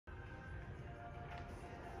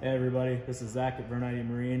Hey everybody, this is Zach at Four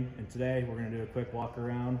Marine, and today we're going to do a quick walk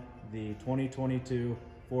around the 2022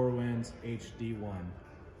 Four Winns HD1.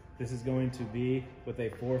 This is going to be with a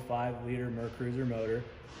 4.5 liter Mercruiser motor,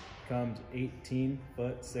 comes 18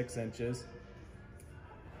 foot 6 inches,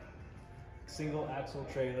 single axle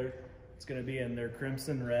trailer. It's going to be in their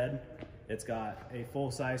crimson red. It's got a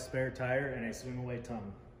full-size spare tire and a swing-away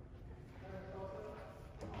tongue.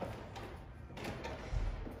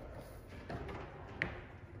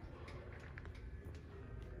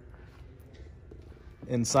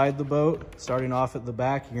 Inside the boat, starting off at the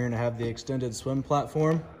back, you're going to have the extended swim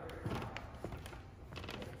platform.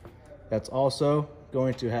 That's also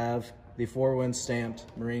going to have the Four Winns stamped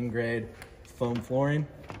marine grade foam flooring.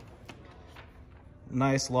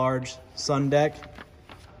 Nice large Sundeck.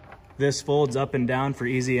 This folds up and down for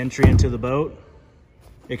easy entry into the boat.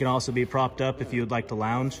 It can also be propped up if you would like to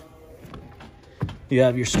lounge. You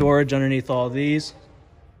have your storage underneath all these.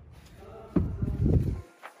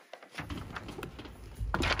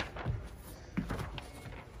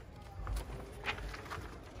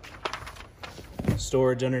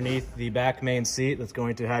 Storage underneath the back main seat that's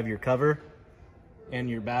going to have your cover and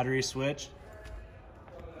your battery switch.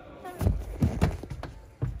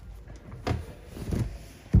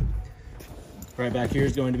 Right back here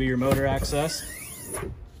is going to be your motor access.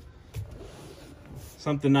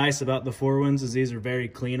 Something nice about the Four Winns is these are very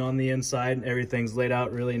clean on the inside. Everything's laid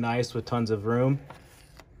out really nice with tons of room.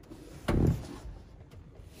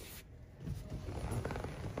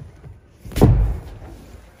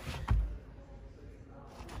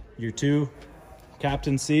 Your two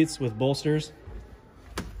captain seats with bolsters.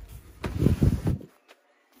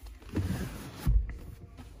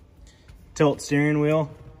 Tilt steering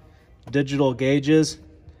wheel, digital gauges,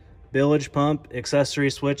 bilge pump,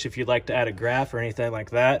 accessory switch if you'd like to add a graph or anything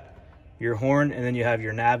like that, your horn, and then you have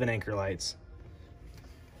your nav and anchor lights.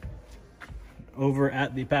 Over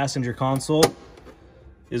at the passenger console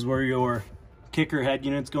is where your kicker head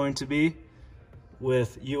unit's going to be,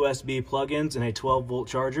 with USB plugins and a 12-volt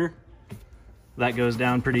charger. That goes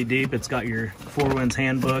down pretty deep. It's got your Four Winns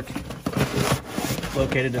handbook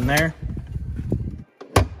located in there.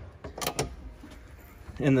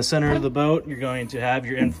 In the center of the boat, you're going to have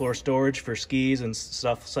your in-floor storage for skis and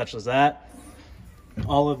stuff such as that.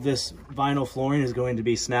 All of this vinyl flooring is going to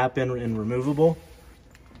be snap-in and removable.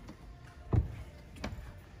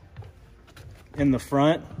 In the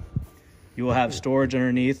front, you will have storage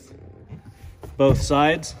underneath both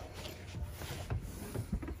sides,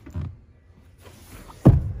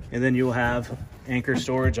 and then you'll have anchor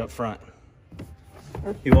storage up front.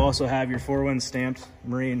 You also have your Four Winns stamped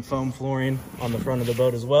marine foam flooring on the front of the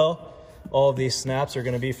boat as well. All of these snaps are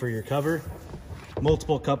going to be for your cover.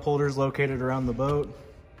 Multiple cup holders located around the boat.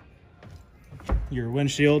 Your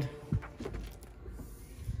windshield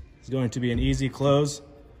is going to be an easy close,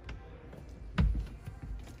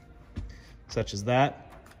 such as that.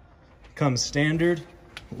 Comes standard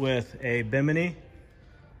with a bimini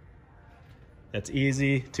that's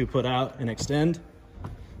easy to put out and extend.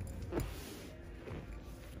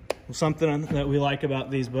 Something that we like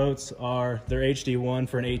about these boats are their HD1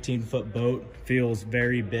 for an 18-foot boat. Feels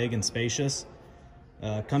very big and spacious.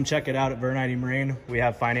 Come check it out at Four Marine. We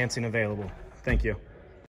have financing available. Thank you.